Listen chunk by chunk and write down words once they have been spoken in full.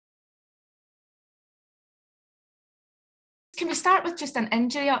can we start with just an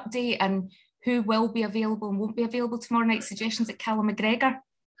injury update and who will be available and won't be available tomorrow night? Suggestions that Callum McGregor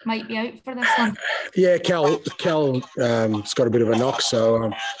might be out for this one. Yeah, Cal's got a bit of a knock,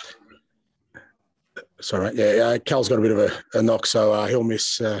 so sorry, yeah, Cal's got a bit of a knock, so he'll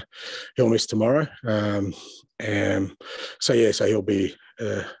miss tomorrow. So he'll be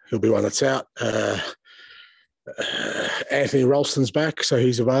one that's out. Anthony Ralston's back, so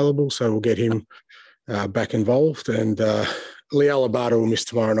he's available, so we'll get him back involved, and Liel Abada will miss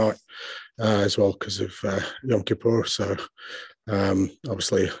tomorrow night as well because of Yom Kippur. So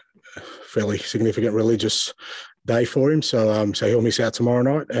obviously a fairly significant religious day for him. So he'll miss out tomorrow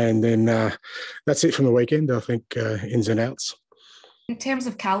night, and then that's it from the weekend, I think, ins and outs. In terms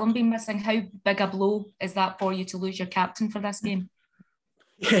of Callum being missing, how big a blow is that for you to lose your captain for this game?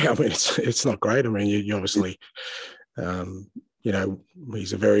 Yeah, I mean, it's not great. I mean, you obviously,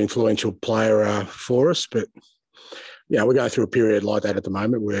 he's a very influential player for us, but yeah, we're going through a period like that at the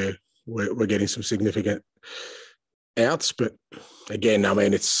moment where we're getting some significant outs. But again, I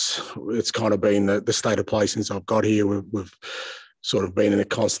mean, it's kind of been the state of play since I've got here. We've sort of been in a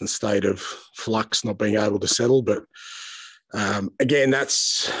constant state of flux, not being able to settle. But again,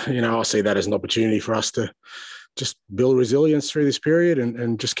 that's, I see that as an opportunity for us to just build resilience through this period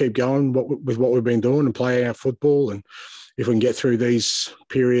and just keep going with what we've been doing and playing our football. And if we can get through these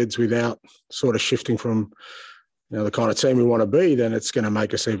periods without sort of shifting from, the kind of team we want to be, then it's going to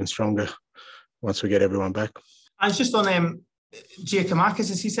make us even stronger once we get everyone back. And just on Giacomakis,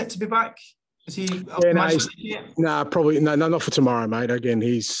 is he set to be back? Is he? Probably not for tomorrow, mate. Again,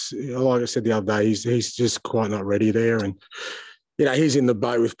 he's, like I said the other day, he's just quite not ready there, and he's in the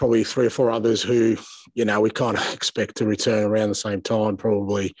boat with probably 3 or 4 others who, we kind of expect to return around the same time,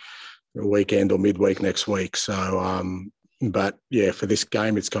 probably a weekend or midweek next week. So, but yeah, for this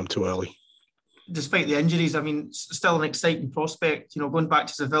game, it's come too early. Despite the injuries, I mean, still an exciting prospect, going back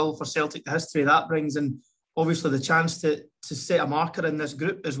to Seville for Celtic, the history that brings, and obviously the chance to set a marker in this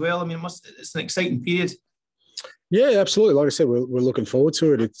group as well. I mean, it's an exciting period. Yeah, absolutely. Like I said, we're looking forward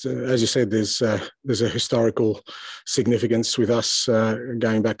to it. It's as you said, there's a historical significance with us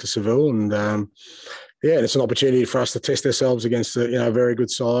going back to Seville, and it's an opportunity for us to test ourselves against a very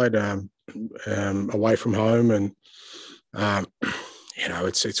good side away from home, and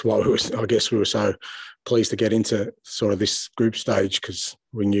it's why we were so pleased to get into sort of this group stage, because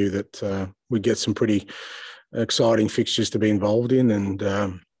we knew that we'd get some pretty exciting fixtures to be involved in, and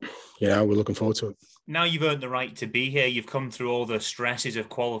we're looking forward to it. Now you've earned the right to be here, you've come through all the stresses of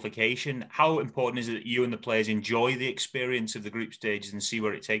qualification. How important is it that you and the players enjoy the experience of the group stages and see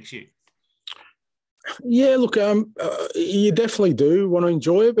where it takes you? Yeah, look, you definitely do want to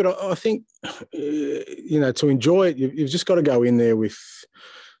enjoy it, but I think, to enjoy it, you've just got to go in there with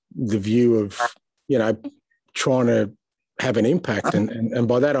the view of, trying to have an impact. And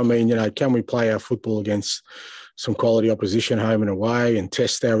by that, I mean, can we play our football against some quality opposition home and away and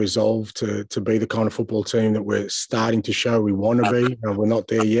test our resolve to be the kind of football team that we're starting to show we want to be. We're not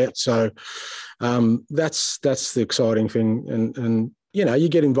there yet. So that's the exciting thing. And you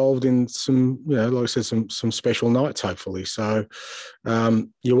get involved in some, like I said, some special nights, hopefully. So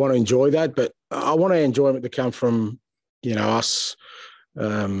you want to enjoy that, but I want to enjoyment to come from, us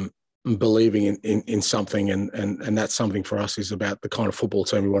believing in something, and that's something for us is about the kind of football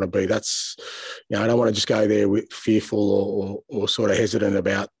team we want to be. That's, I don't want to just go there with fearful or sort of hesitant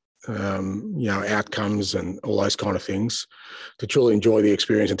about, outcomes and all those kind of things. To truly enjoy the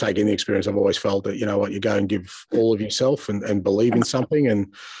experience and take in the experience, I've always felt that, you go and give all of yourself and believe in something, and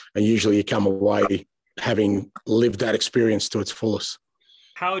usually you come away having lived that experience to its fullest.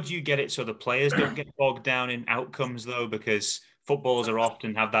 How do you get it so the players don't get bogged down in outcomes, though, because footballers are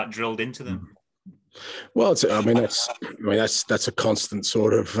often have that drilled into them? Well, that's a constant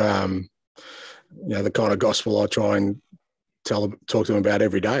sort of, the kind of gospel I try and talk to them about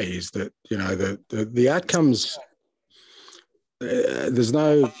every day is that, the outcomes, there's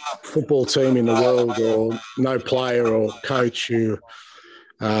no football team in the world or no player or coach who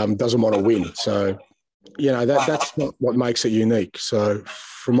doesn't want to win. So, that's not what makes it unique. So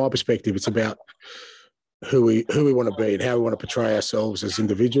from my perspective, it's about who we want to be and how we want to portray ourselves as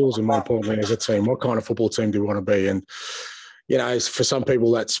individuals, and more importantly as a team. What kind of football team do we want to be? And for some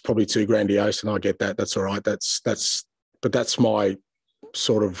people that's probably too grandiose, and I get that. That's all right. But that's my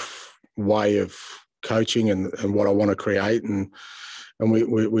sort of way of coaching and what I want to create, and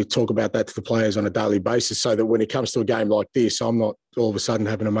we talk about that to the players on a daily basis, so that when it comes to a game like this, I'm not all of a sudden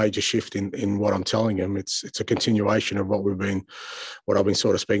having a major shift in what I'm telling them. It's a continuation of what I've been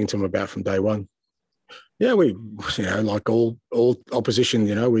sort of speaking to them about from day one. Yeah, we, like all opposition,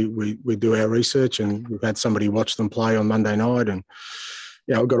 we do our research, and we've had somebody watch them play on Monday night, and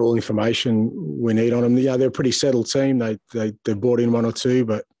we've got all the information we need on them. They're a pretty settled team. They brought in one or two,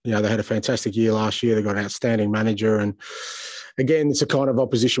 but they had a fantastic year last year. They got an outstanding manager, and again, it's a kind of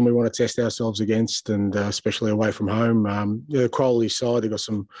opposition we want to test ourselves against, and especially away from home. The quality side, they've got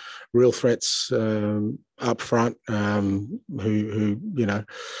some real threats up front who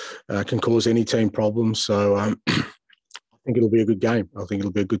can cause any team problems. So I think it'll be a good game. I think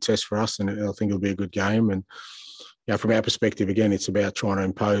it'll be a good test for us, and I think it'll be a good game. And from our perspective, again, it's about trying to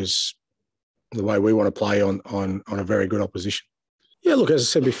impose the way we want to play on a very good opposition. Yeah, look, as I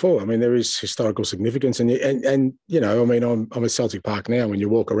said before, I mean, there is historical significance, and I'm at Celtic Park now. When you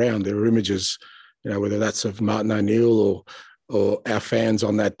walk around, there are images, whether that's of Martin O'Neill or our fans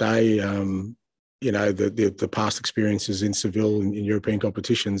on that day. The past experiences in Seville in European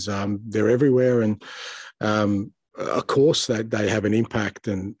competitions, they're everywhere, and of course they have an impact.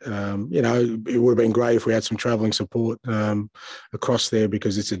 And it would have been great if we had some travelling support across there,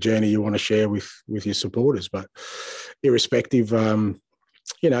 because it's a journey you want to share with your supporters. But irrespective,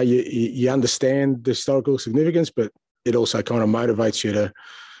 you understand the historical significance, but it also kind of motivates you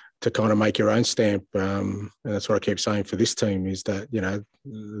to kind of make your own stamp. And that's what I keep saying for this team, is that,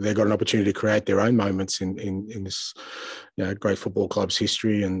 they've got an opportunity to create their own moments in this, great football club's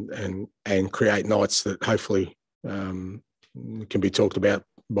history, and create nights that hopefully can be talked about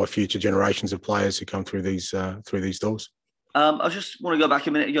by future generations of players who come through these doors. I just want to go back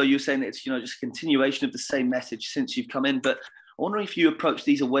a minute ago. You were saying it's just a continuation of the same message since you've come in, but I wonder if you approach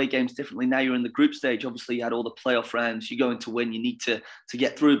these away games differently. Now you're in the group stage. Obviously, you had all the playoff rounds. You're going to win. You need to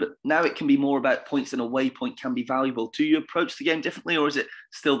get through. But now it can be more about points, and away point can be valuable. Do you approach the game differently, or is it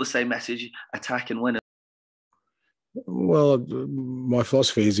still the same message, attack and win? Well, my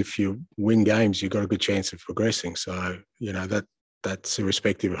philosophy is, if you win games, you've got a good chance of progressing. So, that's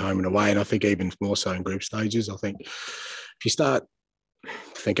irrespective of home and away. And I think even more so in group stages. I think if you start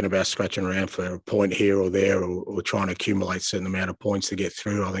thinking about scratching around for a point here or there, or trying to accumulate a certain amount of points to get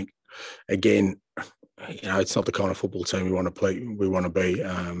through, I think, again, it's not the kind of football team we want to play. We want to be.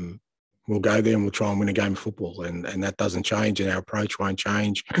 We'll go there and we'll try and win a game of football, and that doesn't change, and our approach won't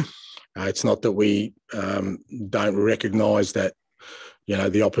change. It's not that we don't recognise that,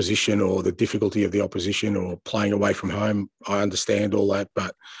 the opposition or the difficulty of the opposition or playing away from home. I understand all that,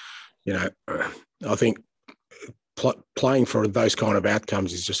 but, I think playing for those kind of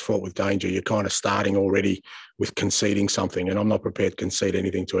outcomes is just fraught with danger. You're kind of starting already with conceding something, and I'm not prepared to concede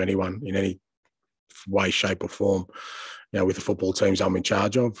anything to anyone in any way, shape or form. With the football teams I'm in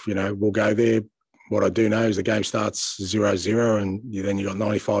charge of, we'll go there. What I do know is the game starts 0-0, and then you've got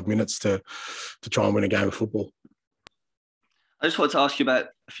 95 minutes to try and win a game of football. I just wanted to ask you about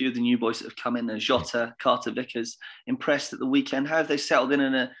a few of the new boys that have come in, Jota, Carter Vickers. Impressed at the weekend. How have they settled in,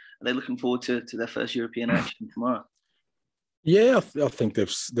 and are they looking forward to their first European action tomorrow? Yeah, I think they've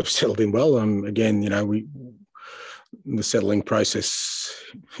settled in well. Again, the settling process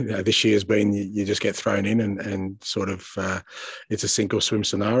this year has been, you just get thrown in and sort of it's a sink or swim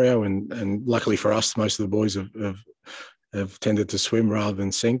scenario, and luckily for us, most of the boys have tended to swim rather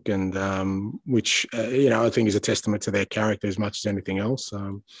than sink, and which I think is a testament to their character as much as anything else.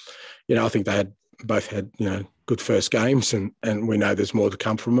 I think they both had good first games, and we know there's more to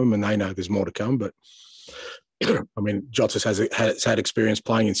come from them, and they know there's more to come. But I mean, Jota has had experience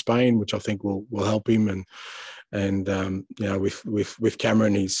playing in Spain, which I think will help him, and with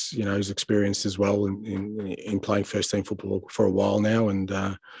Cameron, he's experienced as well in playing first team football for a while now, and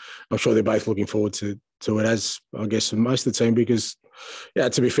I'm sure they're both looking forward to it, as I guess most of the team, because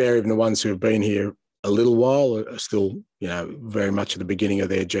to be fair, even the ones who have been here a little while are still very much at the beginning of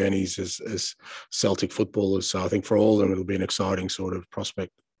their journeys as Celtic footballers. So I think for all of them it'll be an exciting sort of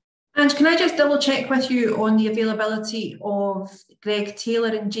prospect. Ange, can I just double check with you on the availability of Greg Taylor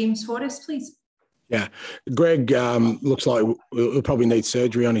and James Forrest, please? Yeah, Greg looks like he'll probably need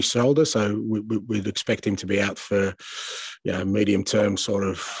surgery on his shoulder, so we'd expect him to be out for medium term sort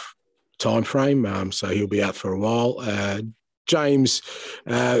of time frame. So he'll be out for a while. James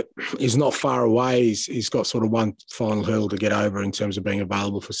is not far away. He's got sort of one final hurdle to get over in terms of being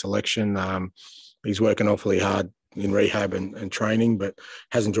available for selection. He's working awfully hard in rehab and training, but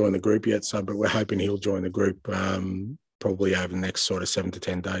hasn't joined the group yet. But we're hoping he'll join the group probably over the next sort of 7 to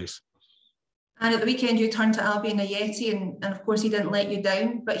 10 days. And at the weekend, you turned to Albion Ayeti, and of course, he didn't let you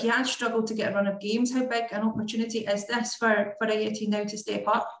down, but he had struggled to get a run of games. How big an opportunity is this for Ayeti now to step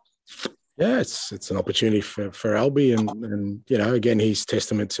up? Yeah, it's an opportunity for Albie, and you know, again, he's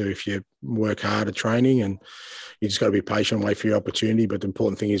testament to if you work hard at training, and you just got to be patient and wait for your opportunity. But the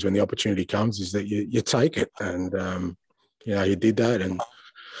important thing is when the opportunity comes is that you take it, and you know, he did that, and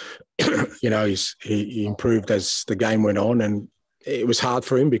you know, he improved as the game went on, and it was hard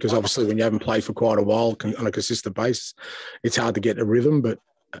for him because obviously when you haven't played for quite a while on a consistent basis, it's hard to get a rhythm. But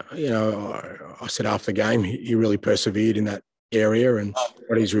you know, I said after the game, he really persevered in that area and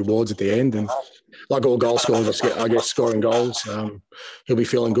got his rewards at the end. And like all goal scorers, I guess scoring goals, he'll be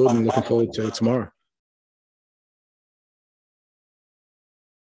feeling good and looking forward to tomorrow.